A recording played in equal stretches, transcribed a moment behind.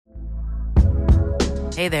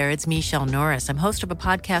Hey there, it's Michelle Norris. I'm host of a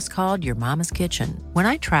podcast called Your Mama's Kitchen. When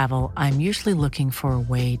I travel, I'm usually looking for a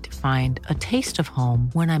way to find a taste of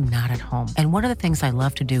home when I'm not at home. And one of the things I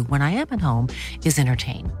love to do when I am at home is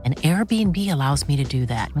entertain. And Airbnb allows me to do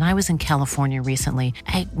that. When I was in California recently,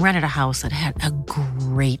 I rented a house that had a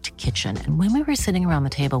great kitchen. And when we were sitting around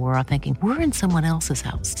the table, we were all thinking, we're in someone else's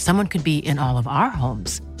house. Someone could be in all of our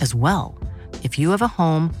homes as well. If you have a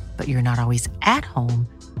home, but you're not always at home,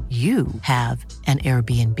 you have an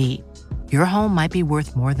Airbnb. Your home might be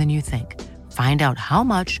worth more than you think. Find out how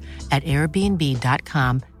much at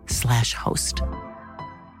airbnb.com/host.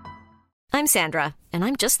 I'm Sandra, and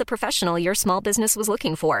I'm just the professional your small business was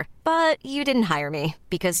looking for. But you didn't hire me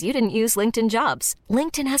because you didn't use LinkedIn Jobs.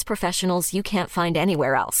 LinkedIn has professionals you can't find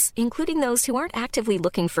anywhere else, including those who aren't actively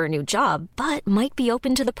looking for a new job, but might be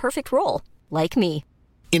open to the perfect role, like me.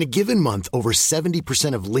 In a given month, over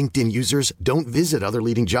 70% of LinkedIn users don't visit other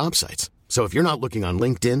leading job sites. So if you're not looking on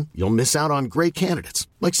LinkedIn, you'll miss out on great candidates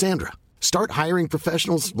like Sandra. Start hiring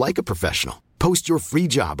professionals like a professional. Post your free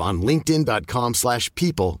job on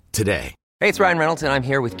linkedin.com/people today. Hey, it's Ryan Reynolds, and I'm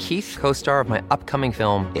here with Keith, co-star of my upcoming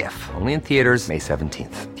film, If, only in theaters May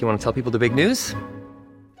 17th. Do you want to tell people the big news?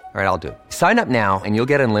 All right, I'll do it. Sign up now and you'll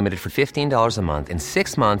get unlimited for $15 a month and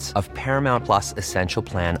 6 months of Paramount Plus Essential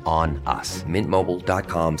Plan on us.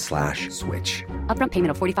 MintMobile.com/switch. Upfront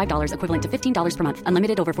payment of $45 equivalent to $15 per month.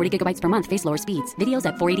 Unlimited over 40 gigabytes per month. Face lower speeds. Videos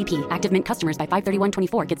at 480p. Active Mint customers by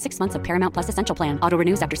 531.24 get 6 months of Paramount Plus Essential Plan. Auto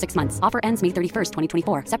renews after 6 months. Offer ends May 31st,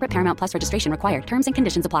 2024. Separate Paramount Plus registration required. Terms and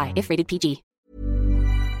conditions apply if rated PG.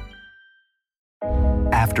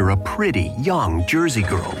 After a pretty, young Jersey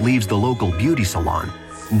girl leaves the local beauty salon,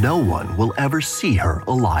 no one will ever see her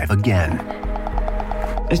alive again.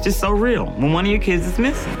 It's just so real when one of your kids is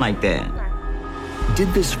missing like that.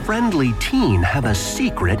 Did this friendly teen have a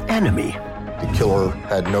secret enemy? The killer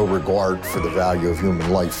had no regard for the value of human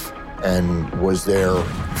life and was there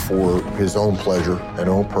for his own pleasure and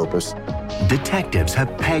own purpose. Detectives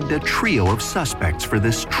have pegged a trio of suspects for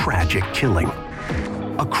this tragic killing.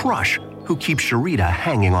 A crush who keeps Sharita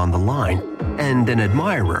hanging on the line, and an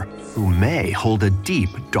admirer who may hold a deep,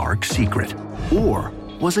 dark secret. Or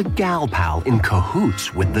was a gal pal in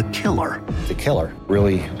cahoots with the killer? The killer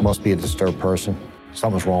really must be a disturbed person.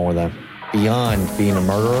 Something's wrong with them. Beyond being a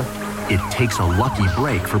murderer. It takes a lucky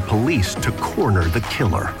break for police to corner the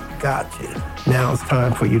killer. Gotcha. Now it's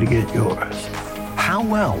time for you to get yours. How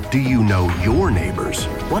well do you know your neighbors?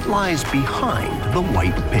 What lies behind the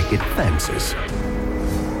white picket fences?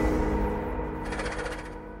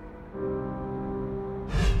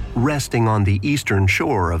 Resting on the eastern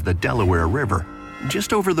shore of the Delaware River,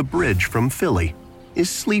 just over the bridge from Philly, is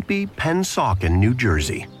sleepy Pennsauken, New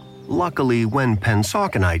Jersey. Luckily, when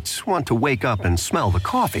Pennsaucenites want to wake up and smell the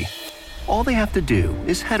coffee, all they have to do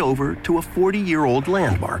is head over to a 40-year-old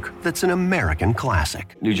landmark that's an American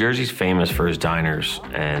classic. New Jersey's famous for its diners,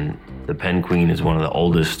 and the Penn Queen is one of the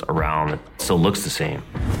oldest around that still looks the same.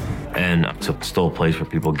 And it's still a place where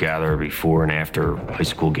people gather before and after high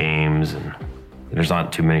school games, and there's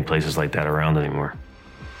not too many places like that around anymore.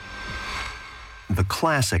 The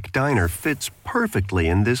classic diner fits perfectly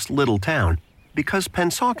in this little town because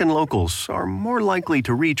Pennsauken locals are more likely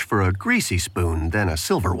to reach for a greasy spoon than a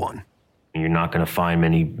silver one. You're not going to find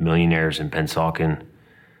many millionaires in Pennsauken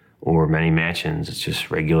or many mansions. It's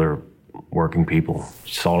just regular working people,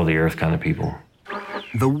 salt of the earth kind of people.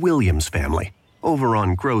 The Williams family, over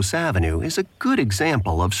on Gross Avenue, is a good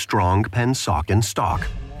example of strong Pennsauken stock.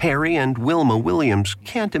 Harry and Wilma Williams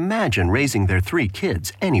can't imagine raising their 3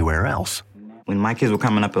 kids anywhere else. When my kids were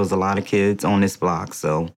coming up, there was a lot of kids on this block,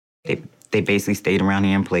 so they basically stayed around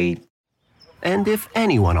here and played. And if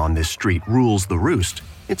anyone on this street rules the roost,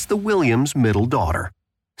 it's the Williams' middle daughter,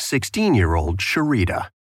 16-year-old Sharita.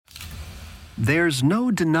 There's no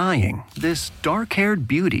denying this dark-haired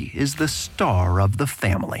beauty is the star of the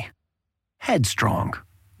family. Headstrong,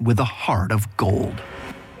 with a heart of gold.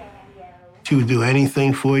 She would do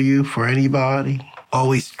anything for you, for anybody,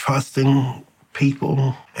 always trusting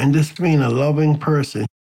people, and just being a loving person.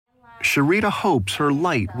 Sharita hopes her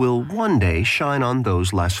light will one day shine on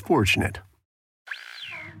those less fortunate.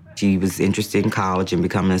 She was interested in college and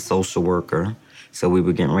becoming a social worker, so we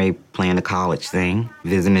were getting ready to plan the college thing,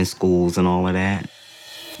 visiting schools and all of that.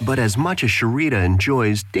 But as much as Sharita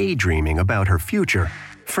enjoys daydreaming about her future,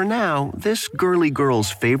 for now, this girly girl's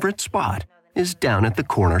favorite spot is down at the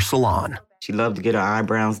corner salon. She loved to get her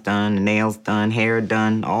eyebrows done, nails done, hair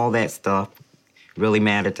done, all that stuff really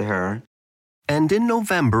mattered to her. And in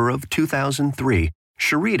November of 2003,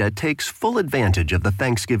 Sharita takes full advantage of the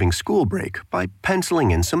Thanksgiving school break by penciling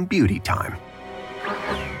in some beauty time.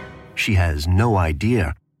 She has no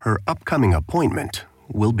idea her upcoming appointment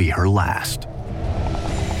will be her last.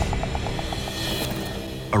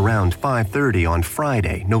 Around 5:30 on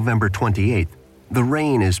Friday, November 28th, the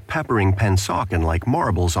rain is peppering Pennsauken like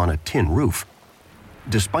marbles on a tin roof.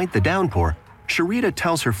 Despite the downpour, Sharita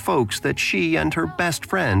tells her folks that she and her best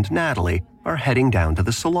friend, Natalie, are heading down to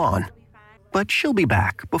the salon. But she'll be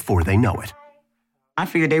back before they know it. I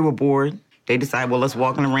figured they were bored. They decided, well, let's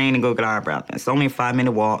walk in the rain and go get our eyebrows done. It's only a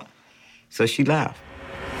 5-minute walk, so she left.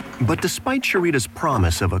 But despite Sharita's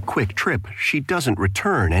promise of a quick trip, she doesn't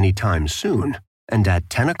return anytime soon. And at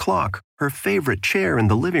 10 o'clock, her favorite chair in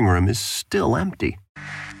the living room is still empty.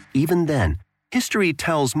 Even then, history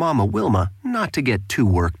tells Mama Wilma not to get too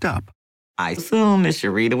worked up. I assumed that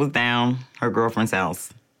Sharita was down her girlfriend's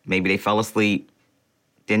house. Maybe they fell asleep.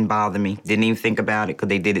 Didn't bother me. Didn't even think about it because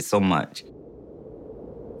they did it so much.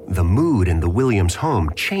 The mood in the Williams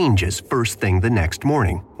home changes first thing the next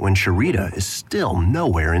morning when Sharita is still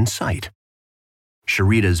nowhere in sight.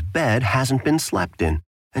 Sharita's bed hasn't been slept in,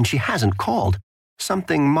 and she hasn't called,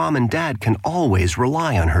 something Mom and Dad can always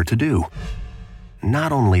rely on her to do.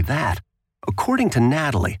 Not only that, according to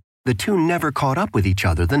Natalie, the two never caught up with each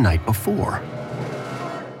other the night before.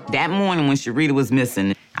 That morning when Sharita was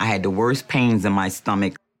missing, I had the worst pains in my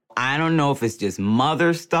stomach. I don't know if it's just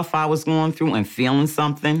mother stuff I was going through and feeling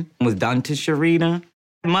something was done to Sharita.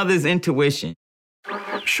 Mother's intuition.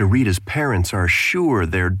 Sharita's parents are sure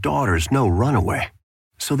their daughter's no runaway,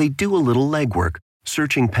 so they do a little legwork,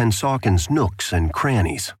 searching Pensauken's nooks and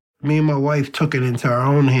crannies. Me and my wife took it into our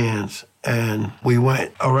own hands, and we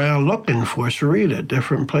went around looking for Sharita,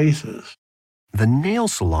 different places. The nail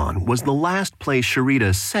salon was the last place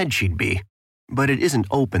Sharita said she'd be, but it isn't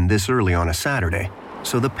open this early on a Saturday,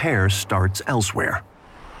 so the pair starts elsewhere.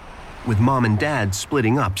 With Mom and Dad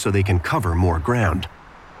splitting up so they can cover more ground,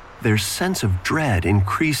 their sense of dread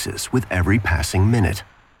increases with every passing minute.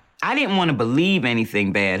 I didn't want to believe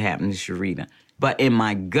anything bad happened to Sharita, but in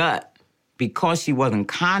my gut, because she wasn't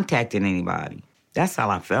contacting anybody, that's how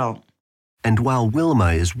I felt. And while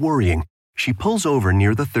Wilma is worrying, she pulls over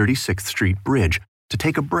near the 36th Street Bridge to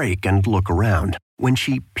take a break and look around. When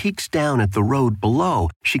she peeks down at the road below,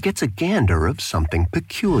 she gets a gander of something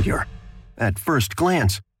peculiar. At first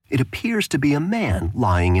glance, it appears to be a man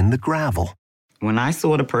lying in the gravel. When I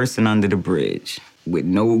saw the person under the bridge with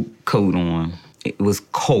no coat on, it was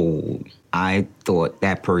cold. I thought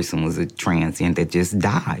that person was a transient that just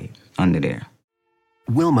died under there.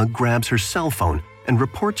 Wilma grabs her cell phone and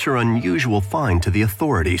reports her unusual find to the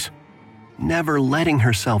authorities, never letting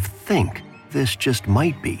herself think this just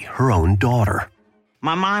might be her own daughter.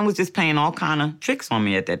 My mind was just playing all kind of tricks on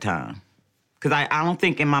me at that time. Because I don't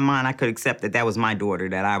think in my mind I could accept that that was my daughter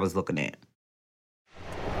that I was looking at.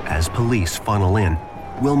 As police funnel in,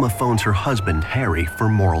 Wilma phones her husband, Harry, for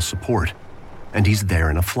moral support, and he's there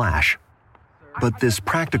in a flash. But this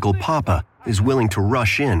practical papa is willing to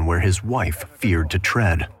rush in where his wife feared to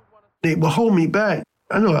tread. They will hold me back.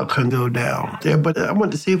 I know I couldn't go down there, but I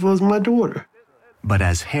wanted to see if it was my daughter. But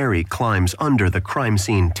as Harry climbs under the crime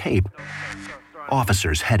scene tape,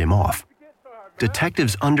 officers head him off.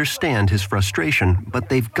 Detectives understand his frustration, but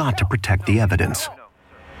they've got to protect the evidence.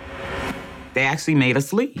 They actually made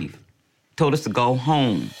us leave, told us to go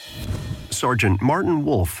home. Sergeant Martin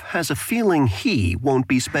Wolf has a feeling he won't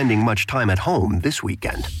be spending much time at home this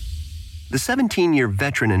weekend. The 17-year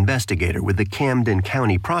veteran investigator with the Camden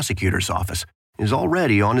County Prosecutor's Office is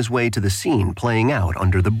already on his way to the scene playing out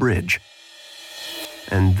under the bridge.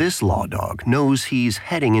 And this law dog knows he's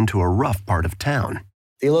heading into a rough part of town.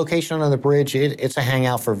 The location on the bridge, it's a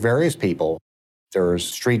hangout for various people. There's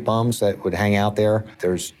street bums that would hang out there.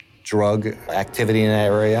 There's drug activity in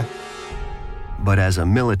that area. But as a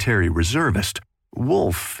military reservist,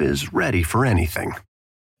 Wolf is ready for anything.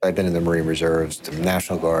 I've been in the Marine Reserves, the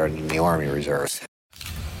National Guard, and the Army Reserves.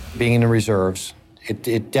 Being in the reserves,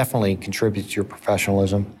 it definitely contributes to your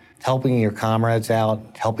professionalism. Helping your comrades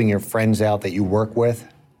out, helping your friends out that you work with,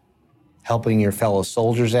 helping your fellow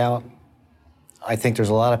soldiers out. I think there's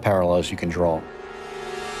a lot of parallels you can draw.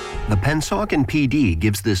 The Pensauken PD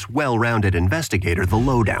gives this well-rounded investigator the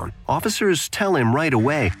lowdown. Officers tell him right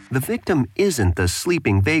away the victim isn't the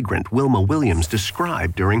sleeping vagrant Wilma Williams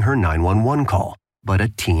described during her 911 call, but a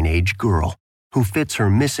teenage girl who fits her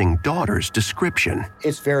missing daughter's description.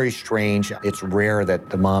 It's very strange. It's rare that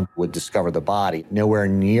the mom would discover the body nowhere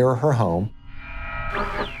near her home.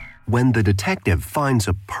 When the detective finds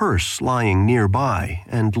a purse lying nearby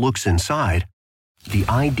and looks inside, the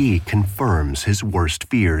ID confirms his worst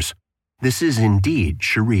fears. This is indeed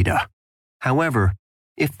Sharita. However,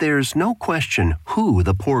 if there's no question who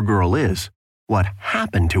the poor girl is, what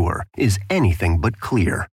happened to her is anything but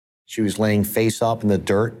clear. She was laying face up in the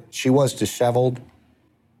dirt. She was disheveled.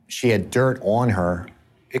 She had dirt on her.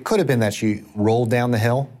 It could have been that she rolled down the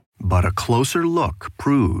hill. But a closer look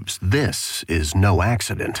proves this is no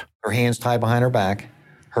accident. Her hands tied behind her back,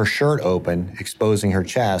 her shirt open, exposing her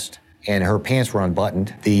chest, and her pants were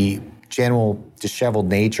unbuttoned. The general disheveled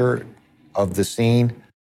nature of the scene,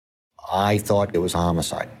 I thought it was a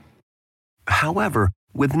homicide. However,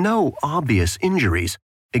 with no obvious injuries,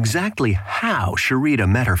 exactly how Sherita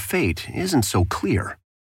met her fate isn't so clear.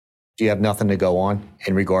 You have nothing to go on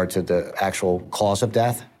in regard to the actual cause of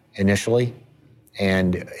death initially,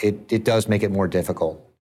 and it does make it more difficult.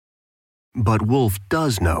 But Wolf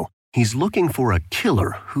does know he's looking for a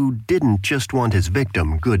killer who didn't just want his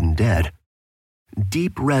victim good and dead.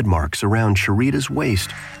 Deep red marks around Sherita's waist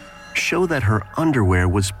show that her underwear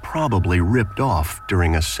was probably ripped off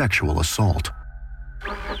during a sexual assault.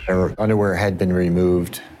 Her underwear had been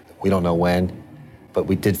removed. We don't know when, but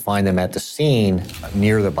we did find them at the scene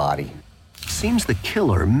near the body. Seems the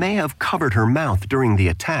killer may have covered her mouth during the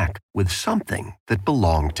attack with something that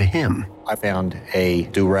belonged to him. I found a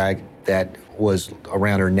do-rag that was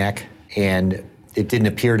around her neck, and it didn't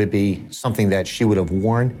appear to be something that she would have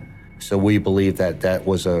worn. So we believe that that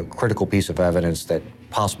was a critical piece of evidence that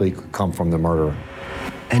possibly could come from the murderer.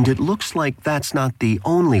 And it looks like that's not the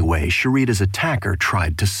only way Sherita's attacker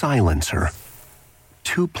tried to silence her.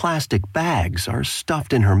 2 plastic bags are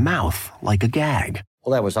stuffed in her mouth like a gag.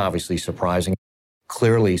 Well, that was obviously surprising.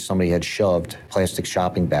 Clearly, somebody had shoved plastic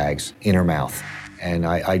shopping bags in her mouth, and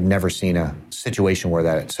I'd never seen a situation where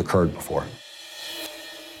that's occurred before.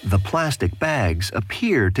 The plastic bags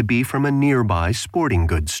appear to be from a nearby sporting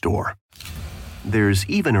goods store. There's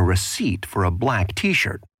even a receipt for a black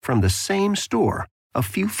T-shirt from the same store a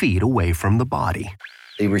few feet away from the body.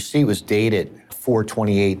 The receipt was dated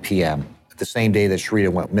 4:28 p.m., the same day that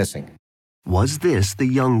Sherita went missing. Was this the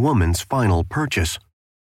young woman's final purchase?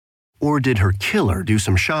 Or did her killer do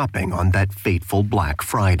some shopping on that fateful Black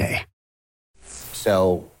Friday?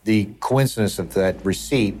 So the coincidence of that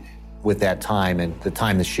receipt with that time and the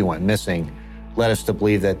time that she went missing led us to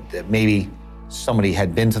believe that maybe somebody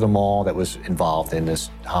had been to the mall that was involved in this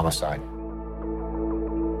homicide.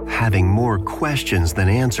 Having more questions than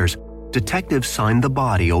answers, detectives signed the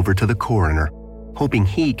body over to the coroner, hoping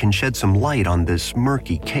he can shed some light on this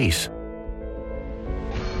murky case.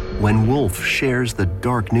 When Wolf shares the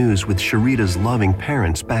dark news with Sherita's loving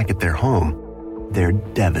parents back at their home, they're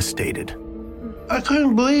devastated. I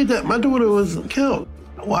couldn't believe that my daughter was killed.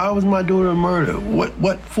 Why was my daughter murdered?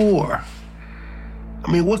 What for?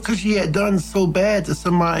 I mean, what could she have done so bad to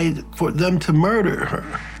somebody for them to murder her?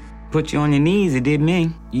 Put you on your knees, it did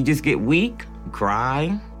me. You just get weak, you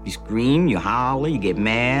cry, you scream, you holler, you get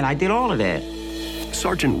mad. I did all of that.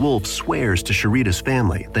 Sergeant Wolf swears to Sherita's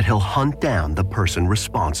family that he'll hunt down the person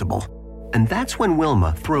responsible. And that's when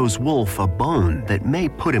Wilma throws Wolf a bone that may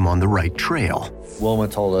put him on the right trail. Wilma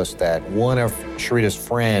told us that one of Sherita's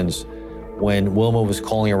friends, when Wilma was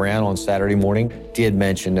calling around on Saturday morning, did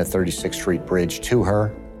mention the 36th Street Bridge to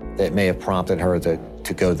her. That may have prompted her to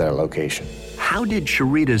go to that location. How did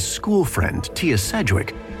Sherita's school friend, Tia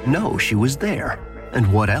Sedgwick, know she was there?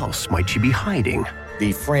 And what else might she be hiding?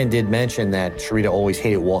 The friend did mention that Sherita always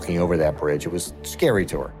hated walking over that bridge. It was scary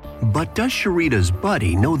to her. But does Sherita's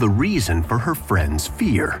buddy know the reason for her friend's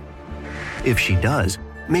fear? If she does,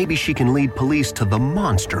 maybe she can lead police to the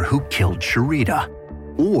monster who killed Sherita.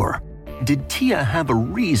 Or did Tia have a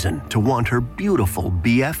reason to want her beautiful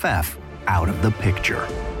BFF out of the picture?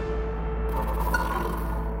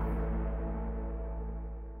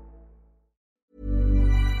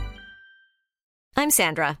 I'm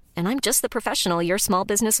Sandra, and I'm just the professional your small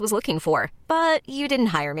business was looking for. But you didn't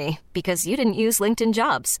hire me because you didn't use LinkedIn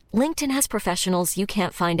Jobs. LinkedIn has professionals you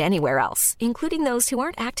can't find anywhere else, including those who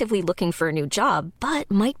aren't actively looking for a new job,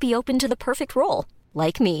 but might be open to the perfect role,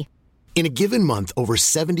 like me. In a given month, over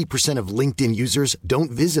 70% of LinkedIn users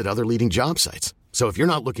don't visit other leading job sites. So if you're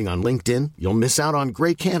not looking on LinkedIn, you'll miss out on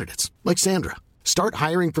great candidates like Sandra. Start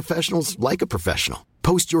hiring professionals like a professional.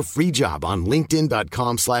 Post your free job on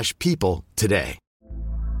linkedin.com/people today.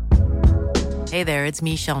 Hey there, it's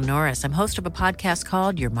Michelle Norris. I'm host of a podcast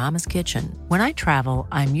called Your Mama's Kitchen. When I travel,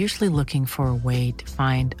 I'm usually looking for a way to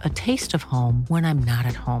find a taste of home when I'm not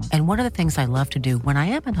at home. And one of the things I love to do when I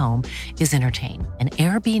am at home is entertain. And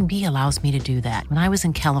Airbnb allows me to do that. When I was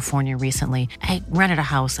in California recently, I rented a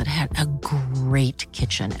house that had a great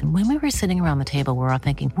kitchen. And when we were sitting around the table, we're all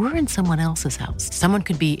thinking, we're in someone else's house. Someone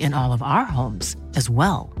could be in all of our homes as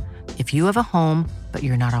well. If you have a home, but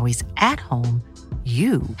you're not always at home,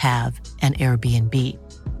 you have an Airbnb.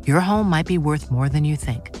 Your home might be worth more than you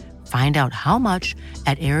think. Find out how much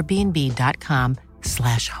at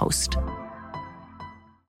airbnb.com/host.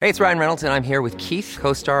 Hey, it's Ryan Reynolds, and I'm here with Keith,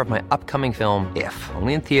 co-star of my upcoming film, If,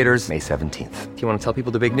 only in theaters May 17th. Do you want to tell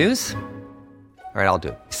people the big news? All right, I'll do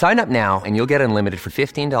it. Sign up now and you'll get unlimited for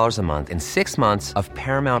 $15 a month and 6 months of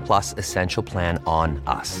Paramount Plus Essential Plan on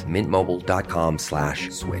us.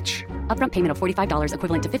 MintMobile.com/switch. Upfront payment of $45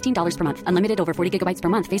 equivalent to $15 per month. Unlimited over 40 gigabytes per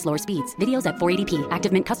month. Face lower speeds. Videos at 480p.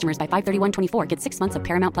 Active Mint customers by 531.24 get 6 months of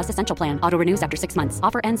Paramount Plus Essential Plan. Auto renews after 6 months.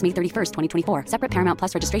 Offer ends May 31st, 2024. Separate Paramount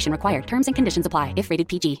Plus registration required. Terms and conditions apply if rated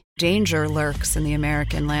PG. Danger lurks in the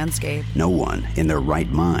American landscape. No one in their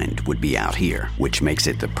right mind would be out here, which makes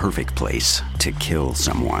it the perfect place to kill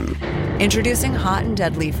someone. Introducing Hot and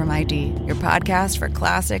Deadly from ID, your podcast for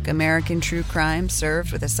classic American true crime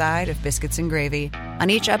served with a side of biscuits and gravy. On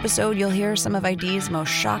each episode, you'll hear some of ID's most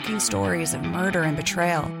shocking stories of murder and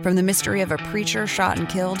betrayal, from the mystery of a preacher shot and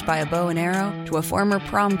killed by a bow and arrow to a former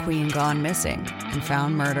prom queen gone missing and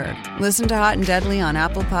found murdered. Listen to Hot and Deadly on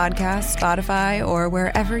Apple Podcasts, Spotify, or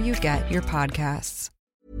wherever you get your podcasts.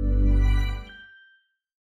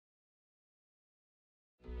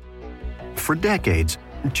 For decades,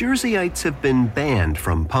 Jerseyites have been banned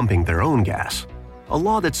from pumping their own gas, a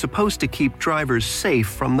law that's supposed to keep drivers safe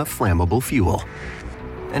from the flammable fuel.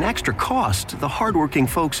 An extra cost the hardworking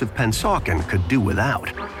folks of Pennsauken could do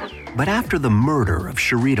without. But after the murder of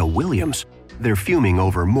Sherita Williams, they're fuming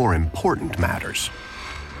over more important matters.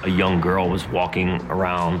 A young girl was walking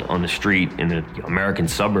around on the street in the American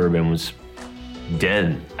suburb and was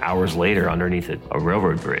dead hours later underneath a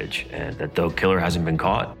railroad bridge, and that the killer hasn't been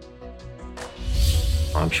caught.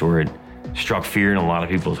 I'm sure it struck fear in a lot of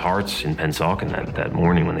people's hearts in Pennsauken that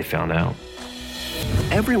morning when they found out.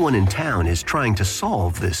 Everyone in town is trying to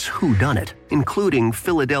solve this whodunit, including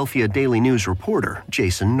Philadelphia Daily News reporter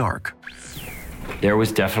Jason Nark. There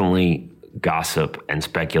was definitely gossip and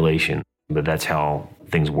speculation, but that's how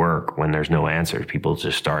things work when there's no answers. People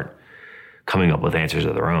just start coming up with answers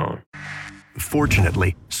of their own.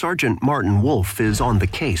 Fortunately, Sergeant Martin Wolf is on the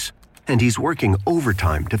case, and he's working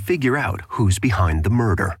overtime to figure out who's behind the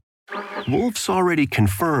murder. Wolf's already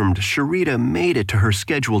confirmed Sherita made it to her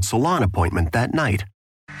scheduled salon appointment that night.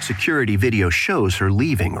 Security video shows her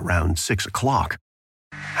leaving around 6 o'clock.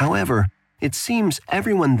 However, it seems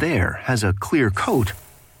everyone there has a clear coat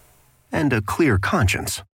and a clear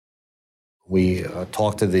conscience. We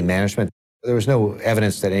talked to the management. There was no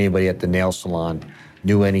evidence that anybody at the nail salon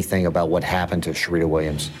knew anything about what happened to Sherita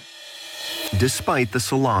Williams. Despite the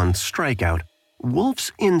salon's strikeout,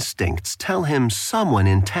 Wolf's instincts tell him someone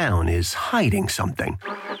in town is hiding something.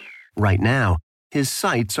 Right now, his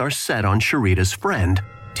sights are set on Sherita's friend,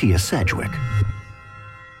 Tia Sedgwick.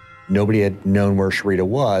 Nobody had known where Sherita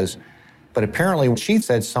was, but apparently she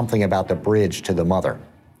said something about the bridge to the mother.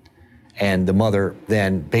 And the mother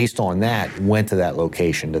then, based on that, went to that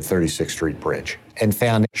location, the 36th Street Bridge, and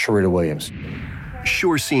found Sherita Williams.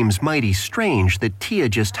 Sure seems mighty strange that Tia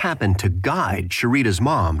just happened to guide Sherita's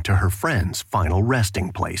mom to her friend's final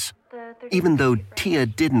resting place. Even though Tia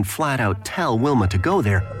didn't flat out tell Wilma to go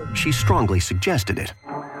there, she strongly suggested it.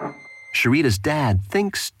 Sherita's dad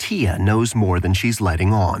thinks Tia knows more than she's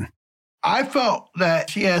letting on. I felt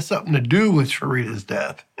that she had something to do with Sherita's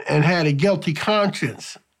death and had a guilty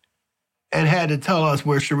conscience and had to tell us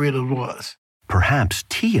where Sherita was. Perhaps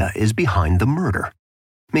Tia is behind the murder.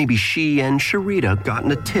 Maybe she and Sherita got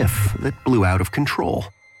in a tiff that blew out of control.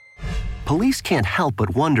 Police can't help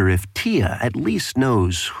but wonder if Tia at least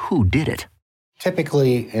knows who did it.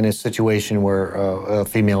 Typically, in a situation where a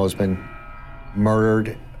female has been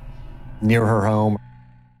murdered near her home,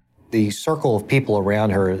 the circle of people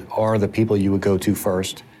around her are the people you would go to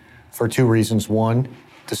first for two reasons. One,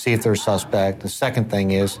 to see if they're suspect. The second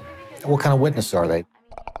thing is, what kind of witness are they?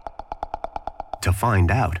 To find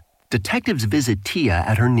out, detectives visit Tia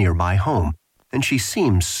at her nearby home, and she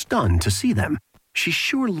seems stunned to see them. She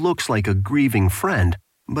sure looks like a grieving friend,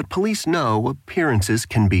 but police know appearances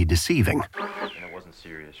can be deceiving.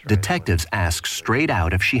 Detectives ask straight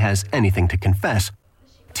out if she has anything to confess.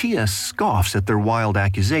 Tia scoffs at their wild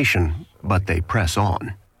accusation, but they press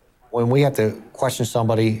on. When we have to question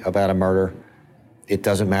somebody about a murder, it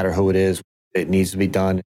doesn't matter who it is. It needs to be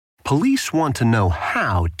done. Police want to know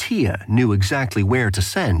how Tia knew exactly where to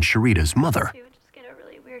send Sherita's mother.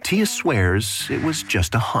 Tia swears it was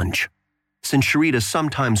just a hunch, since Sherita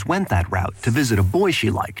sometimes went that route to visit a boy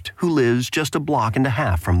she liked who lives just a block and a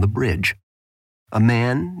half from the bridge. A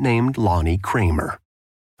man named Lonnie Kramer,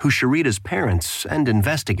 who Sherita's parents and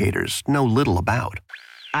investigators know little about.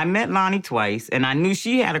 I met Lonnie twice, and I knew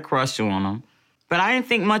she had a crush on him. But I didn't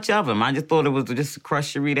think much of him. I just thought it was just a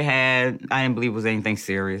crush Sherita had. I didn't believe it was anything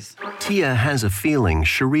serious. Tia has a feeling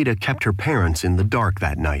Sherita kept her parents in the dark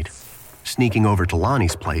that night. sneaking over to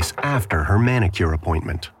Lonnie's place after her manicure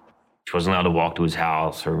appointment. She wasn't allowed to walk to his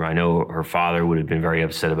house, or I know her father would have been very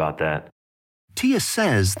upset about that. Tia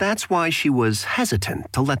says that's why she was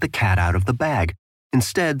hesitant to let the cat out of the bag,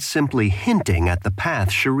 instead simply hinting at the path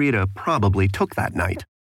Sharita probably took that night.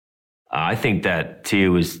 I think that Tia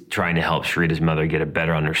was trying to help Sharita's mother get a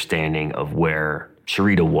better understanding of where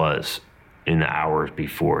Sharita was in the hours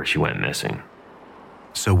before she went missing.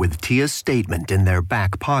 So with Tia's statement in their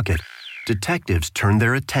back pocket, detectives turned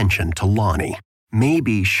their attention to Lonnie.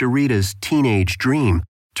 Maybe Sharita's teenage dream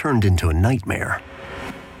turned into a nightmare.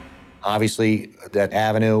 Obviously, that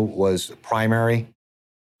avenue was primary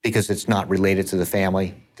because it's not related to the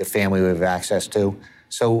family we have access to.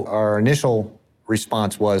 So our initial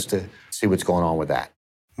response was to see what's going on with that.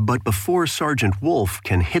 But before Sergeant Wolf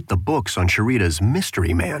can hit the books on Sharita's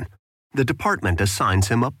mystery man, the department assigns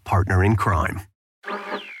him a partner in crime.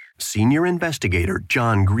 Senior investigator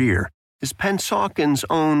John Greer is Pensauken's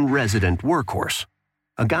own resident workhorse,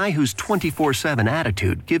 a guy whose 24/7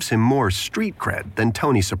 attitude gives him more street cred than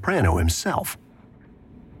Tony Soprano himself.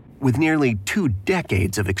 With nearly 2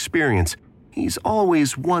 decades of experience, he's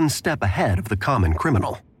always one step ahead of the common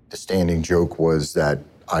criminal. The standing joke was that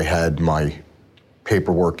I had my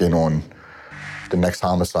paperwork in on the next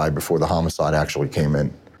homicide before the homicide actually came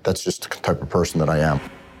in. That's just the type of person that I am.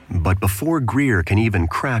 But before Greer can even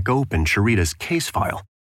crack open Sharita's case file,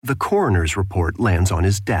 the coroner's report lands on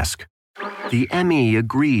his desk. The ME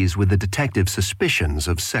agrees with the detective's suspicions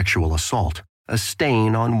of sexual assault. A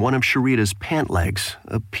stain on one of Sharita's pant legs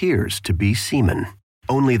appears to be semen.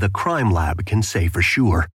 Only the crime lab can say for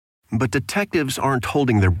sure. But detectives aren't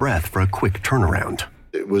holding their breath for a quick turnaround.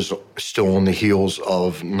 It was still on the heels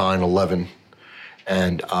of 9/11,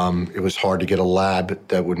 and it was hard to get a lab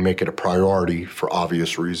that would make it a priority for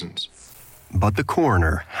obvious reasons. But the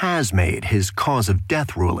coroner has made his cause of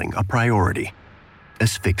death ruling a priority: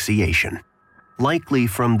 asphyxiation, likely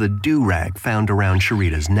from the do-rag found around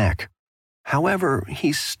Sharita's neck. However,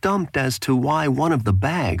 he's stumped as to why one of the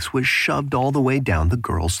bags was shoved all the way down the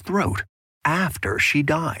girl's throat after she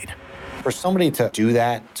died. For somebody to do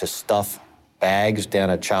that, to stuff bags down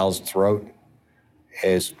a child's throat,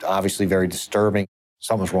 is obviously very disturbing.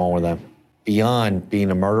 Something's wrong with them. Beyond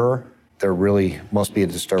being a murderer, there really must be a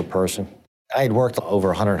disturbed person. I had worked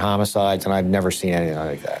over 100 homicides, and I've never seen anything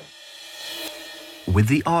like that. With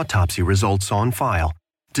the autopsy results on file,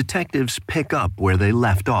 detectives pick up where they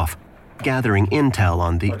left off, gathering intel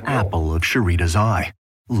on the apple of Sharita's eye,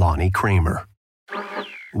 Lonnie Kramer.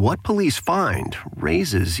 What police find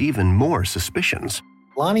raises even more suspicions.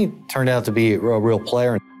 Lonnie turned out to be a real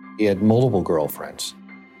player. He had multiple girlfriends.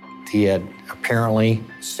 He had apparently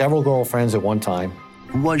several girlfriends at one time.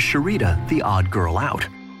 Was Sharita the odd girl out?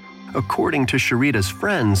 According to Sharita's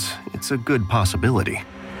friends, it's a good possibility.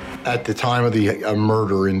 At the time of the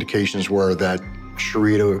murder, indications were that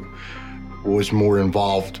Sharita was more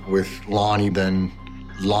involved with Lonnie than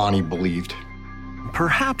Lonnie believed.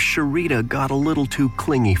 Perhaps Sharita got a little too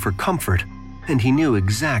clingy for comfort, and he knew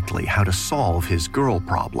exactly how to solve his girl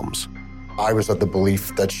problems. I was of the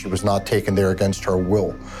belief that she was not taken there against her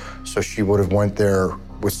will, so she would have went there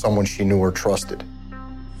with someone she knew or trusted.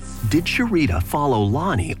 Did Sharita follow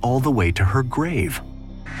Lonnie all the way to her grave?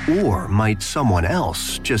 Or might someone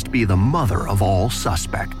else just be the mother of all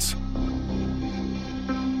suspects?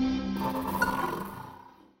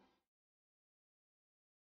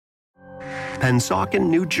 Pensauken,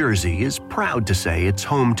 New Jersey is proud to say it's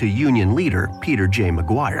home to union leader Peter J.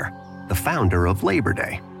 McGuire, the founder of Labor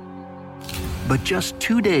Day. But just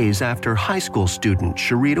 2 days after high school student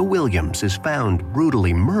Sharita Williams is found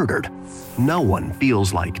brutally murdered, no one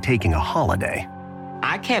feels like taking a holiday.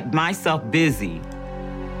 I kept myself busy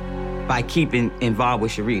by keeping involved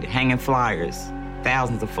with Sharita, hanging flyers,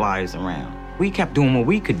 thousands of flyers around. We kept doing what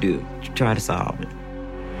we could do to try to solve it.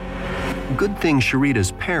 Good thing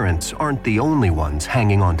Sharita's parents aren't the only ones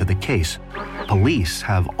hanging on to the case. Police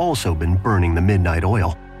have also been burning the midnight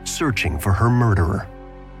oil, searching for her murderer.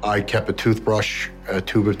 I kept a toothbrush, a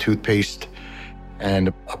tube of toothpaste,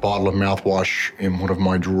 and a bottle of mouthwash in one of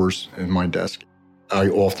my drawers in my desk. I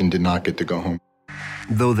often did not get to go home.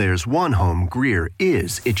 Though there's one home Greer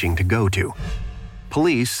is itching to go to.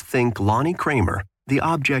 Police think Lonnie Kramer, the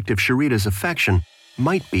object of Sharita's affection,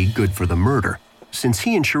 might be good for the murder, since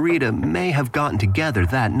he and Sharita may have gotten together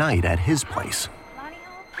that night at his place.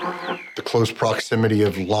 The close proximity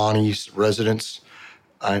of Lonnie's residence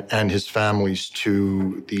and his family's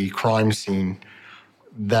to the crime scene,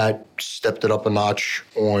 that stepped it up a notch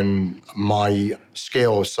on my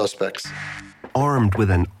scale of suspects. Armed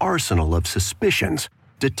with an arsenal of suspicions,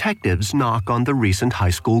 detectives knock on the recent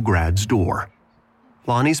high school grad's door.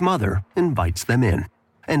 Lonnie's mother invites them in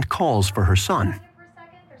and calls for her son.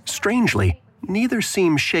 Strangely, neither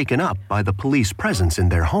seem shaken up by the police presence in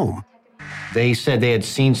their home. They said they had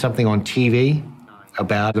seen something on TV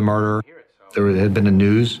about the murder. There had been a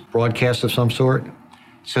news broadcast of some sort,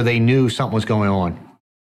 so they knew something was going on.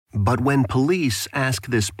 But when police ask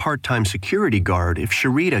this part-time security guard if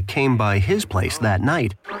Sharita came by his place that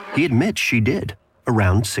night, he admits she did,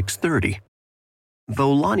 around 6:30.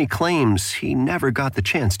 Though Lonnie claims he never got the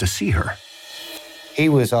chance to see her. He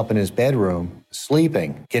was up in his bedroom,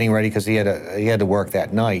 sleeping, getting ready because he had to work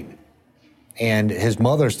that night. And his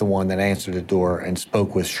mother's the one that answered the door and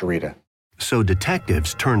spoke with Sharita. So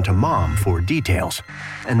detectives turn to Mom for details,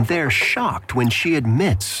 and they're shocked when she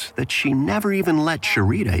admits that she never even let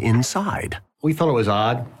Sharita inside. We thought it was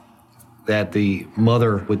odd that the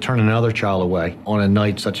mother would turn another child away on a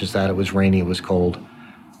night such as that. It was rainy, it was cold.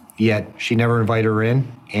 Yet she never invited her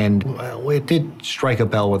in, and it did strike a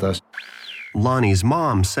bell with us. Lonnie's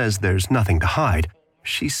mom says there's nothing to hide.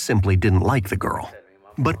 She simply didn't like the girl.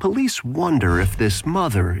 But police wonder if this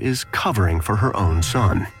mother is covering for her own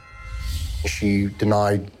son. She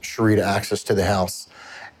denied Sharita access to the house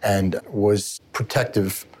and was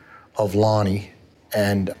protective of Lonnie.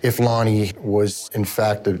 And if Lonnie was, in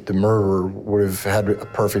fact, the murderer, would have had a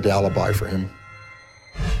perfect alibi for him.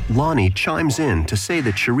 Lonnie chimes in to say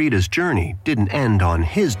that Sharita's journey didn't end on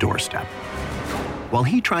his doorstep. While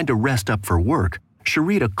he tried to rest up for work,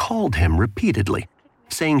 Sharita called him repeatedly,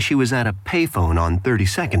 saying she was at a payphone on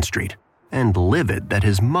 32nd Street and livid that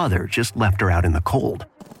his mother just left her out in the cold.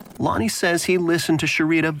 Lonnie says he listened to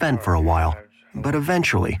Sharita vent for a while, but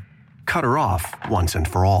eventually cut her off once and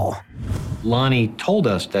for all. Lonnie told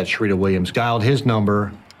us that Sharita Williams dialed his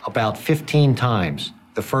number about 15 times.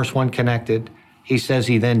 The first one connected. He says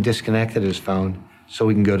he then disconnected his phone so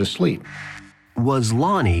he can go to sleep. Was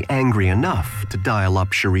Lonnie angry enough to dial up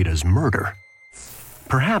Sharita's murder?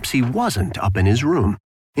 Perhaps he wasn't up in his room,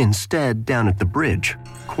 instead down at the bridge,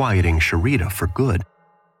 quieting Sharita for good.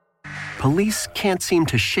 Police can't seem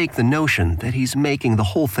to shake the notion that he's making the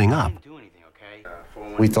whole thing up.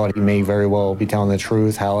 We thought he may very well be telling the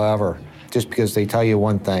truth. However, just because they tell you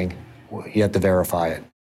one thing, you have to verify it.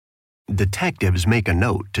 Detectives make a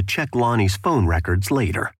note to check Lonnie's phone records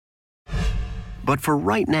later. But for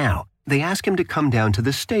right now, they ask him to come down to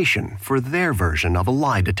the station for their version of a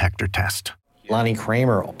lie detector test. Lonnie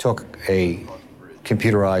Kramer took a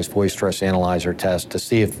computerized voice stress analyzer test to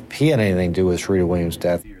see if he had anything to do with Sharita Williams'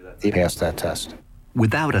 death. He passed that test.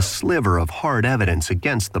 Without a sliver of hard evidence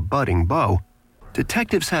against the budding beau,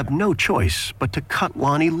 detectives have no choice but to cut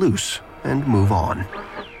Lonnie loose and move on.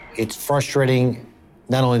 It's frustrating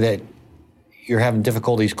not only that you're having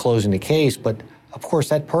difficulties closing the case, but of course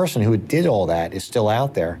that person who did all that is still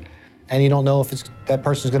out there, and you don't know if that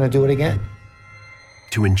person's going to do it again.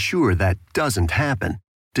 To ensure that doesn't happen,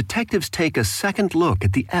 detectives take a second look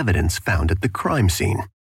at the evidence found at the crime scene,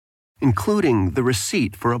 including the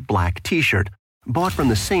receipt for a black T-shirt bought from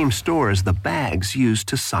the same store as the bags used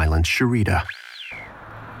to silence Sharita.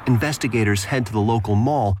 Investigators head to the local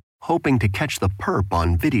mall hoping to catch the perp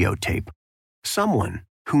on videotape, someone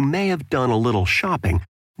who may have done a little shopping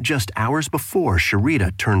just hours before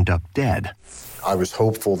Sharita turned up dead. I was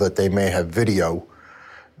hopeful that they may have video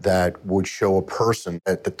that would show a person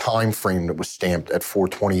at the time frame that was stamped at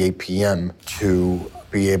 4:28 p.m. to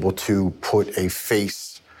be able to put a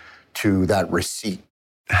face to that receipt.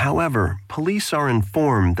 However, police are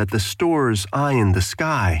informed that the store's eye in the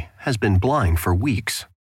sky has been blind for weeks.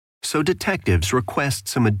 So detectives request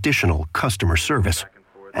some additional customer service,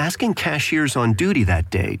 asking cashiers on duty that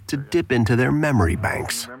day to dip into their memory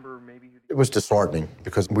banks. It was disheartening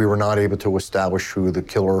because we were not able to establish who the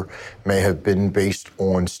killer may have been based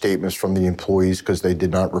on statements from the employees because they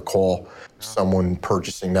did not recall someone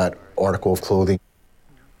purchasing that article of clothing.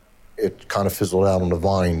 It kind of fizzled out on the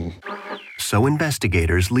vine. So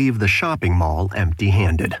investigators leave the shopping mall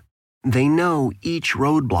empty-handed. They know each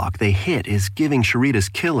roadblock they hit is giving Sharita's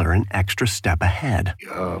killer an extra step ahead.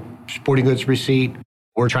 Sporting goods receipt.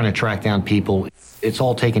 We're trying to track down people. It's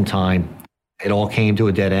all taken time. It all came to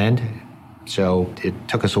a dead end. So it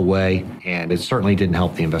took us away, and it certainly didn't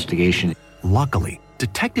help the investigation. Luckily,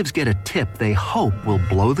 detectives get a tip they hope will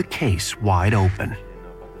blow the case wide open.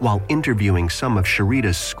 While interviewing some of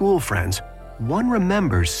Sharita's school friends, one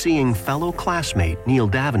remembers seeing fellow classmate Neil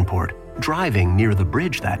Davenport driving near the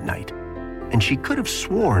bridge that night, and she could have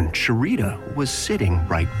sworn Sharita was sitting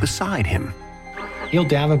right beside him. Neil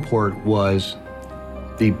Davenport was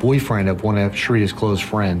the boyfriend of one of Sharita's close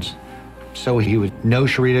friends. So he would know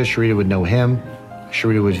Sharita, Sharita would know him,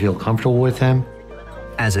 Sharita would feel comfortable with him.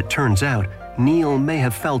 As it turns out, Neil may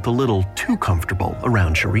have felt a little too comfortable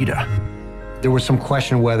around Sharita. There was some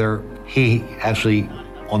question whether he actually,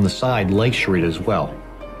 on the side, liked Sharita as well.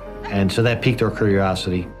 And so that piqued our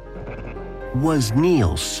curiosity. Was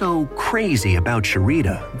Neil so crazy about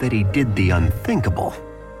Sharita that he did the unthinkable?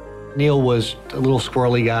 Neil was a little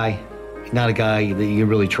squirrely guy, not a guy that you could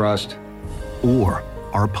really trust. Or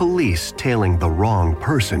are police tailing the wrong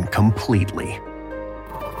person completely?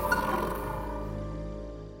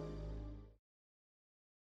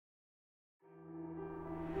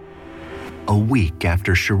 A week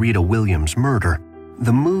after Sharita Williams' murder,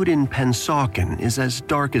 the mood in Pennsauken is as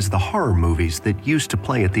dark as the horror movies that used to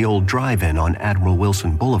play at the old drive-in on Admiral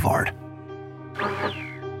Wilson Boulevard.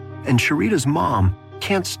 And Sharita's mom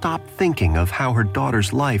can't stop thinking of how her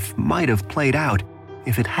daughter's life might have played out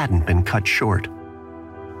if it hadn't been cut short.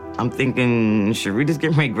 I'm thinking Sharita's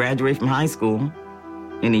getting ready to graduate from high school.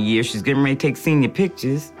 In a year, she's getting ready to take senior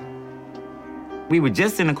pictures. We were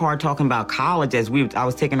just in the car talking about college as I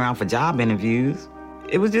was taking her out for job interviews.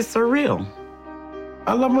 It was just surreal.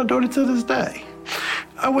 I love my daughter to this day.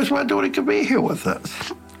 I wish my daughter could be here with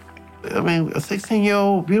us. I mean, a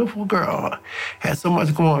 16-year-old beautiful girl had so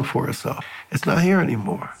much going for herself. It's not here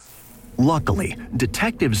anymore. Luckily,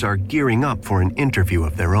 detectives are gearing up for an interview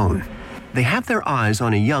of their own. They have their eyes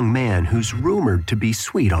on a young man who's rumored to be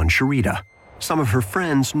sweet on Sharita. Some of her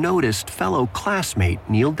friends noticed fellow classmate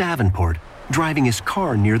Neil Davenport driving his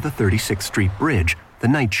car near the 36th Street Bridge the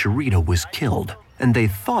night Sharita was killed, and they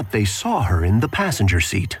thought they saw her in the passenger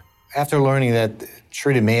seat. After learning that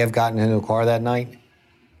Sharita may have gotten into a car that night,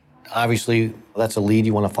 obviously that's a lead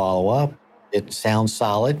you want to follow up. It sounds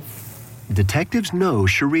solid. Detectives know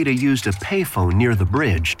Sharita used a payphone near the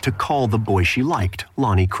bridge to call the boy she liked,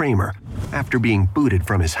 Lonnie Kramer, after being booted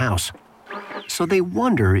from his house. So they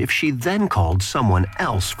wonder if she then called someone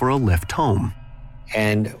else for a lift home.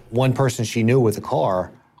 And one person she knew with the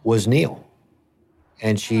car was Neil.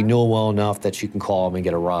 And she knew him well enough that she can call him and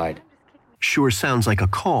get a ride. Sure sounds like a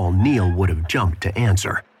call Neil would have jumped to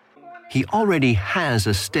answer. He already has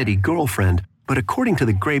a steady girlfriend, but according to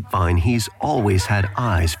the grapevine, he's always had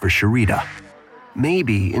eyes for Sharita.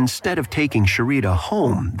 Maybe instead of taking Sharita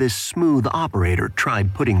home, this smooth operator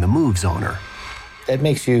tried putting the moves on her. That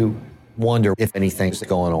makes you wonder if anything's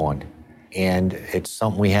going on. And it's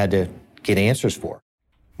something we had to get answers for.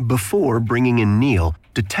 Before bringing in Neil,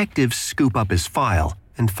 detectives scoop up his file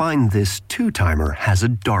and find this two-timer has a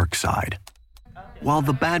dark side. While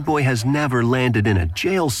the bad boy has never landed in a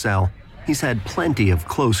jail cell, he's had plenty of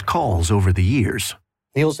close calls over the years.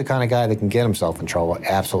 Neil's the kind of guy that can get himself in trouble,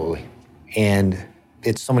 absolutely. And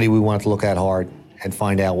it's somebody we wanted to look at hard and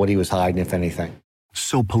find out what he was hiding, if anything.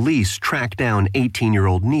 So police track down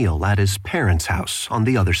 18-year-old Neil at his parents' house on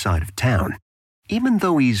the other side of town. Even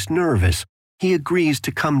though he's nervous, he agrees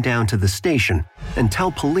to come down to the station and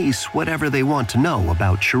tell police whatever they want to know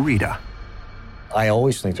about Sharita. I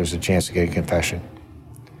always think there's a chance to get a confession.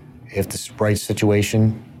 If the right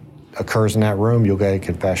situation occurs in that room, you'll get a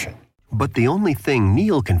confession. But the only thing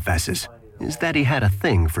Neil confesses is that he had a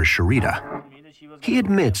thing for Sharita. He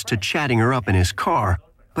admits to chatting her up in his car,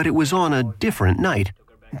 but it was on a different night,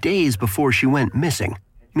 days before she went missing,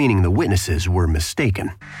 meaning the witnesses were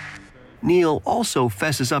mistaken. Neil also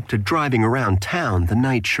fesses up to driving around town the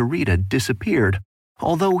night Sharita disappeared,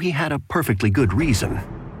 although he had a perfectly good reason.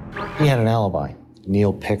 He had an alibi.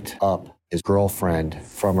 Neil picked up his girlfriend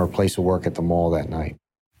from her place of work at the mall that night.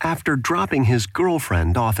 After dropping his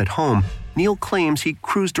girlfriend off at home, Neil claims he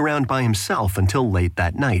cruised around by himself until late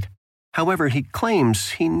that night. However, he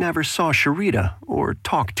claims he never saw Sharita or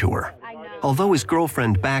talked to her. Although his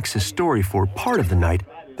girlfriend backs his story for part of the night,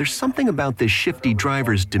 there's something about this shifty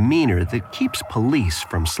driver's demeanor that keeps police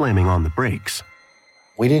from slamming on the brakes.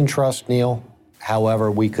 We didn't trust Neil. However,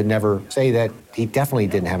 we could never say that he definitely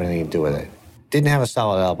didn't have anything to do with it. Didn't have a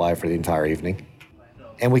solid alibi for the entire evening.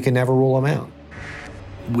 And we could never rule him out.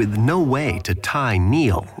 With no way to tie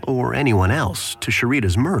Neil or anyone else to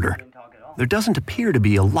Sharita's murder, there doesn't appear to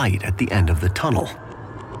be a light at the end of the tunnel.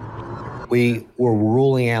 We were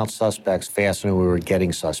ruling out suspects faster than we were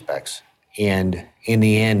getting suspects. And in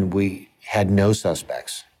the end, we had no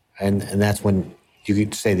suspects. And that's when you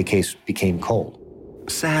could say the case became cold.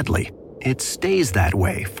 Sadly, it stays that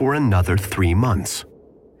way for another 3 months.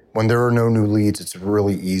 When there are no new leads, it's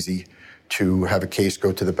really easy to have a case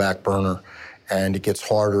go to the back burner, and it gets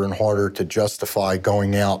harder and harder to justify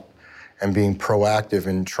going out and being proactive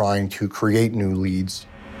in trying to create new leads.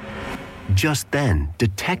 Just then,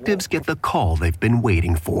 detectives get the call they've been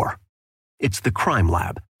waiting for. It's the crime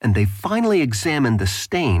lab, and they finally examined the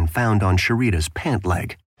stain found on Sharita's pant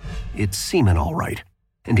leg. It's semen, all right.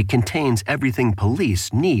 and it contains everything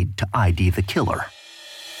police need to ID the killer.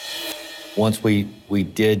 Once we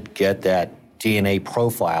did get that DNA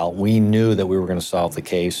profile, we knew that we were going to solve the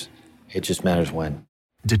case. It just matters when.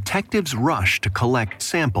 Detectives rushed to collect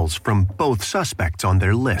samples from both suspects on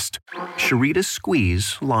their list, Sharita's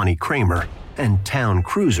squeeze, Lonnie Kramer, and town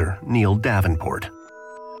cruiser, Neil Davenport.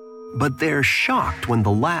 But they're shocked when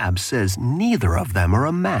the lab says neither of them are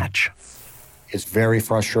a match. It's very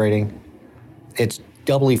frustrating. It's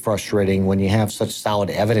doubly frustrating when you have such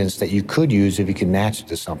solid evidence that you could use if you could match it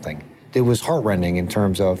to something. It was heartrending in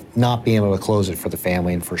terms of not being able to close it for the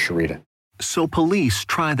family and for Sharita. So police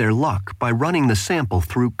try their luck by running the sample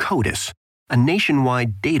through CODIS, a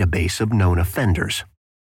nationwide database of known offenders.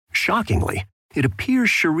 Shockingly, it appears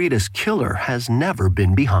Sharita's killer has never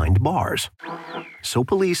been behind bars. So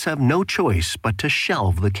police have no choice but to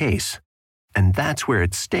shelve the case. And that's where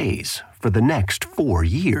it stays for the next 4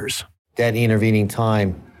 years. That intervening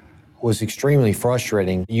time was extremely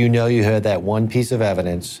frustrating. You know you had that one piece of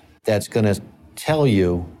evidence that's going to tell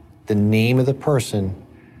you the name of the person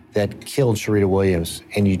that killed Sharita Williams,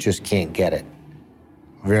 and you just can't get it.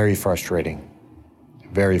 Very frustrating.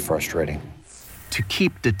 Very frustrating. To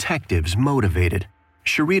keep detectives motivated,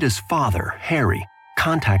 Sharita's father, Harry,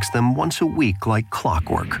 contacts them once a week like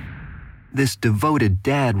clockwork. This devoted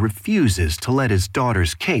dad refuses to let his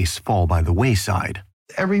daughter's case fall by the wayside.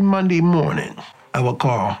 Every Monday morning, I would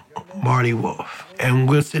call Marty Wolf, and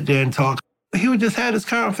we'll sit there and talk. He would just have this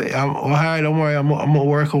confidence. Harry, don't worry, I'm going to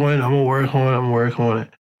work on it, I'm going to work on it.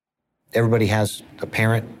 Everybody has a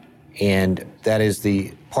parent, and that is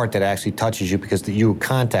the part that actually touches you because you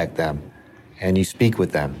contact them and you speak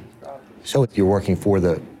with them. So you're working for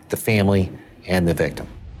the family and the victim.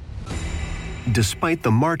 Despite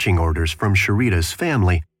the marching orders from Sharita's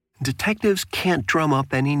family, detectives can't drum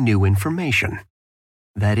up any new information.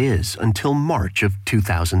 That is, until March of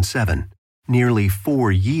 2007, nearly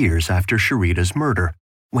 4 years after Sharita's murder,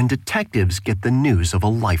 when detectives get the news of a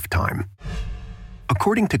lifetime.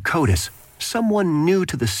 According to CODIS, someone new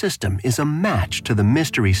to the system is a match to the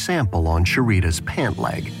mystery sample on Sharita's pant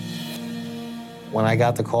leg. When I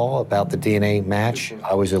got the call about the DNA match,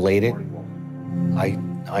 I was elated.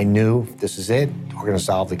 I knew this is it. We're going to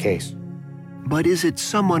solve the case. But is it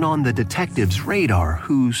someone on the detective's radar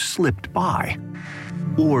who slipped by?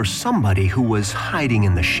 Or somebody who was hiding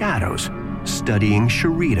in the shadows, studying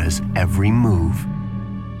Sharita's every move?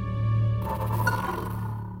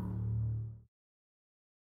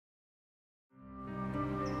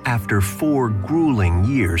 After 4 grueling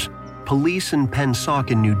years, police in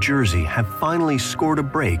Pennsauken, New Jersey have finally scored a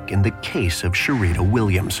break in the case of Sharita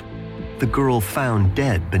Williams, the girl found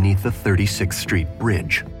dead beneath the 36th Street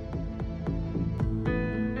Bridge.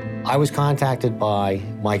 I was contacted by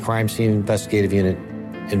my crime scene investigative unit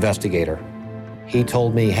investigator. He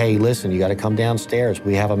told me, hey, listen, you got to come downstairs.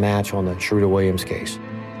 We have a match on the Sharita Williams case.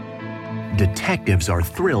 Detectives are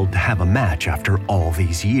thrilled to have a match after all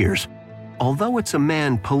these years, although it's a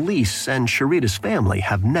man police and Sharita's family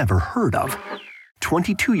have never heard of.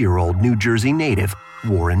 22-year-old New Jersey native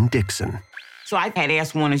Warren Dixon. So I had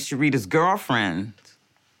asked one of Sharita's girlfriends,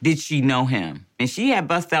 did she know him? And she had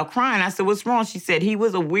busted out crying. I said, what's wrong? She said, he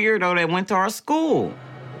was a weirdo that went to our school.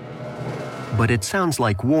 But it sounds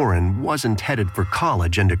like Warren wasn't headed for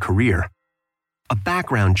college and a career. A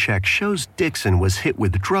background check shows Dixon was hit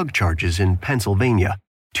with drug charges in Pennsylvania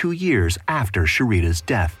 2 years after Sharita's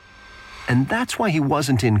death. And that's why he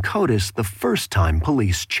wasn't in CODIS the first time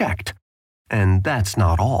police checked. And that's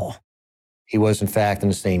not all. He was, in fact, in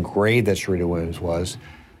the same grade that Sharita Williams was,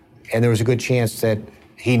 and there was a good chance that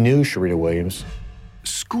he knew Sharita Williams.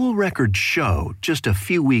 School records show just a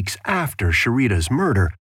few weeks after Sharita's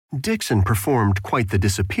murder, Dixon performed quite the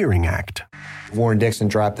disappearing act. Warren Dixon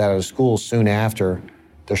dropped out of school soon after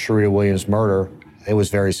the Sharita Williams murder. It was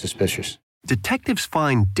very suspicious. Detectives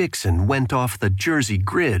find Dixon went off the Jersey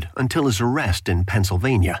grid until his arrest in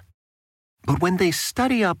Pennsylvania. But when they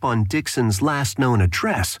study up on Dixon's last known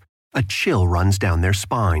address, a chill runs down their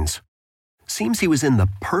spines. Seems he was in the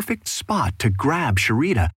perfect spot to grab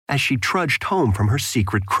Sharita as she trudged home from her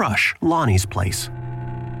secret crush, Lonnie's place.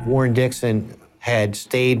 Warren Dixon had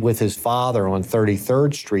stayed with his father on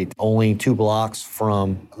 33rd Street, only 2 blocks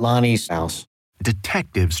from Lonnie's house.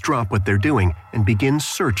 Detectives drop what they're doing and begin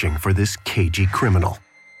searching for this cagey criminal.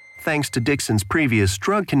 Thanks to Dixon's previous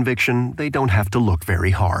drug conviction, they don't have to look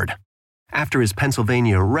very hard. After his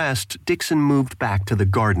Pennsylvania arrest, Dixon moved back to the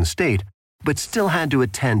Garden State, but still had to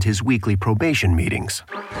attend his weekly probation meetings.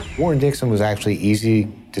 Warren Dixon was actually easy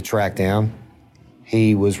to track down.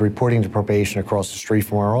 He was reporting to probation across the street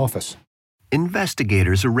from our office.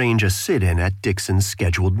 Investigators arrange a sit-in at Dixon's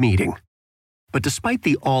scheduled meeting. But despite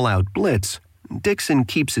the all-out blitz, Dixon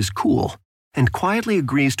keeps his cool and quietly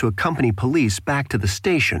agrees to accompany police back to the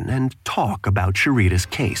station and talk about Sherita's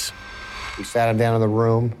case. We sat him down in the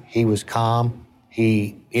room. He was calm.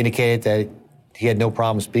 He indicated that he had no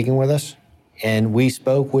problem speaking with us, and we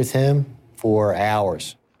spoke with him for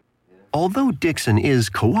hours. Although Dixon is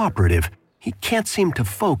cooperative, he can't seem to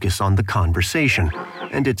focus on the conversation,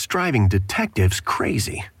 and it's driving detectives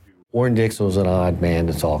crazy. Warren Dixon was an odd man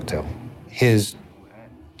to talk to. His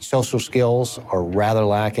social skills are rather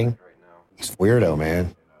lacking. He's a weirdo,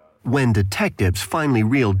 man. When detectives finally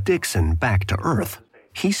reel Dixon back to earth,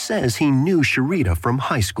 he says he knew Sherita from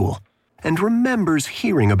high school and remembers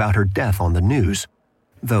hearing about her death on the news,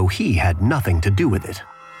 though he had nothing to do with it.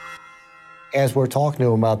 As we're talking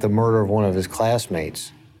to him about the murder of one of his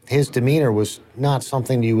classmates, his demeanor was not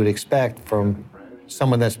something you would expect from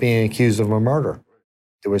someone that's being accused of a murder.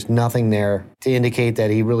 There was nothing there to indicate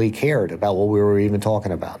that he really cared about what we were even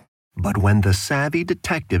talking about. But when the savvy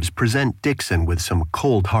detectives present Dixon with some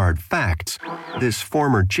cold, hard facts, this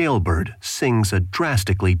former jailbird sings a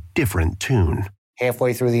drastically different tune.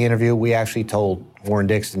 Halfway through the interview, we actually told Warren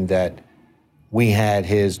Dixon that we had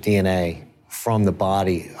his DNA from the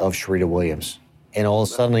body of Sherita Williams. And all of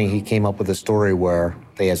a sudden, he came up with a story where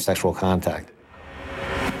they had sexual contact.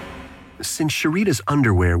 Since Sherita's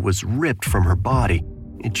underwear was ripped from her body,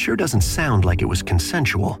 it sure doesn't sound like it was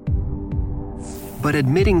consensual. But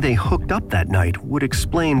admitting they hooked up that night would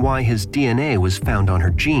explain why his DNA was found on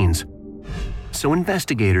her jeans. So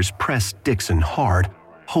investigators press Dixon hard,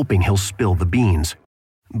 hoping he'll spill the beans.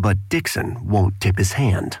 But Dixon won't tip his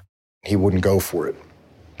hand. He wouldn't go for it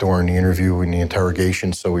during the interview and the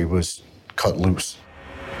interrogation, so he was cut loose.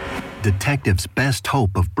 Detectives' best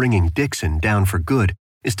hope of bringing Dixon down for good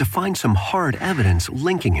is to find some hard evidence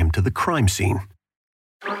linking him to the crime scene.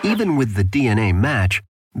 Even with the DNA match,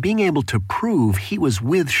 being able to prove he was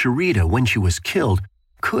with Sherita when she was killed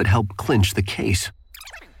could help clinch the case.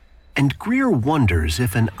 And Greer wonders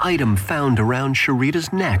if an item found around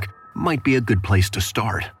Sherita's neck might be a good place to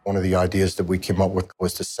start. One of the ideas that we came up with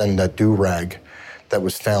was to send that do-rag that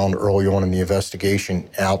was found early on in the investigation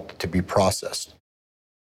out to be processed.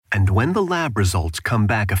 And when the lab results come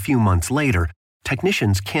back a few months later,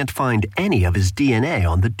 technicians can't find any of his DNA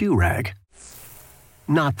on the do-rag.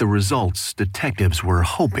 Not the results detectives were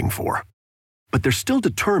hoping for. But they're still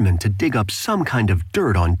determined to dig up some kind of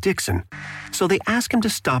dirt on Dixon, so they ask him to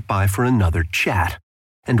stop by for another chat.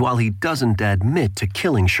 And while he doesn't admit to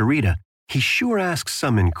killing Sherita, he sure asks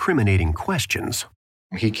some incriminating questions.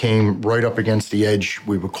 He came right up against the edge,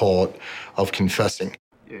 we would call it, of confessing.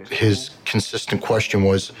 His consistent question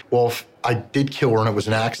was, well, if I did kill her and it was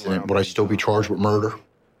an accident, would I still be charged with murder?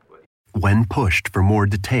 When pushed for more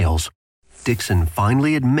details, Dixon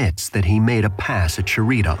finally admits that he made a pass at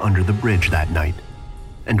Sherita under the bridge that night.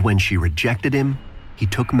 And when she rejected him, he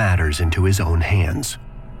took matters into his own hands.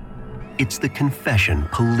 It's the confession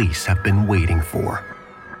police have been waiting for.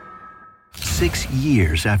 6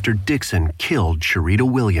 years after Dixon killed Sherita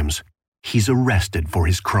Williams, he's arrested for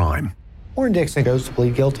his crime. Warren Dixon goes to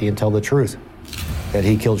plead guilty and tell the truth, that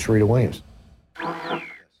he killed Sherita Williams.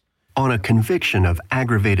 On a conviction of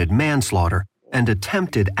aggravated manslaughter and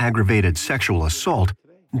attempted aggravated sexual assault,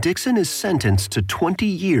 Dixon is sentenced to 20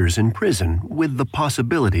 years in prison with the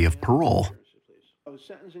possibility of parole.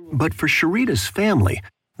 But for Sherita's family,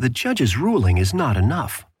 the judge's ruling is not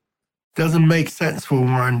enough. Doesn't make sense for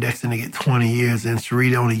Warren Dixon to get 20 years and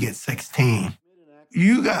Sherita only get 16.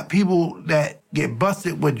 You got people that get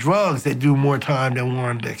busted with drugs that do more time than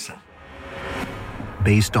Warren Dixon.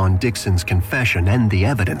 Based on Dixon's confession and the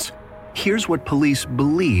evidence, here's what police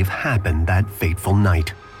believe happened that fateful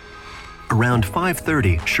night. Around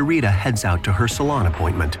 5:30, Sherita heads out to her salon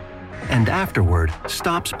appointment, and afterward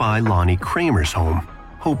stops by Lonnie Kramer's home,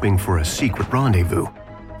 hoping for a secret rendezvous.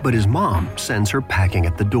 But his mom sends her packing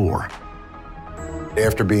at the door.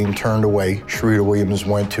 After being turned away, Sherita Williams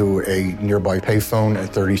went to a nearby payphone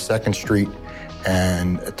at 32nd Street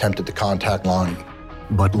and attempted to contact Lonnie.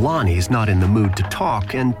 But Lonnie's not in the mood to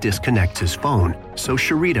talk and disconnects his phone, so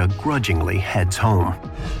Sherita grudgingly heads home.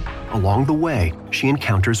 Along the way, she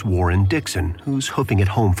encounters Warren Dixon, who's hoofing it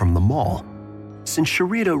home from the mall. Since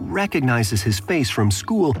Sherita recognizes his face from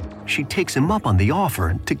school, she takes him up on the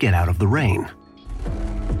offer to get out of the rain.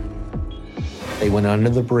 They went under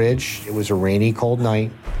the bridge. It was a rainy, cold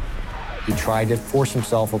night. He tried to force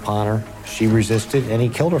himself upon her. She resisted, and he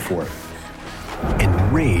killed her for it.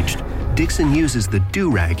 Enraged, Dixon uses the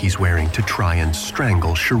do-rag he's wearing to try and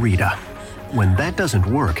strangle Sherita. When that doesn't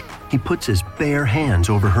work, he puts his bare hands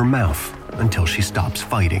over her mouth until she stops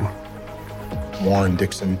fighting. Warren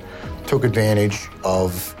Dixon took advantage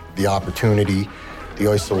of the opportunity, the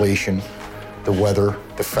isolation, the weather,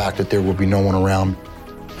 the fact that there would be no one around,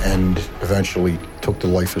 and eventually took the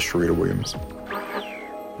life of Sharita Williams.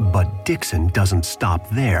 But Dixon doesn't stop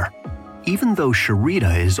there. Even though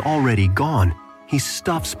Sharita is already gone, he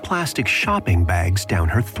stuffs plastic shopping bags down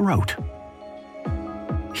her throat.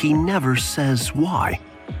 He never says why,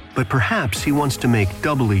 but perhaps he wants to make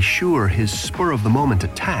doubly sure his spur-of-the-moment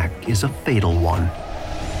attack is a fatal one.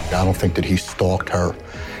 I don't think that he stalked her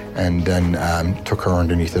and then took her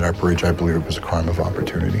underneath that bridge. I believe it was a crime of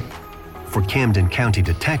opportunity. For Camden County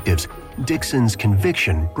detectives, Dixon's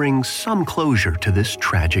conviction brings some closure to this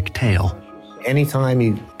tragic tale. Anytime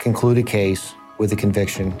you conclude a case with a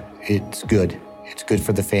conviction, it's good. It's good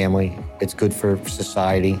for the family, it's good for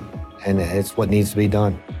society, and it's what needs to be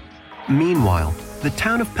done. Meanwhile, the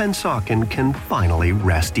town of Pennsauken can finally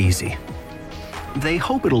rest easy. They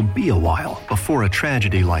hope it'll be a while before a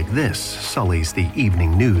tragedy like this sullies the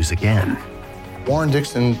evening news again. Warren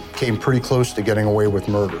Dixon came pretty close to getting away with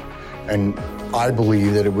murder, and I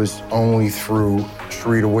believe that it was only through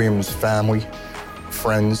Sharita Williams' family,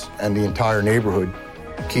 friends, and the entire neighborhood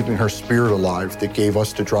keeping her spirit alive that gave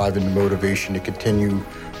us the drive and the motivation to continue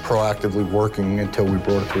proactively working until we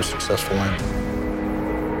brought it to a successful end.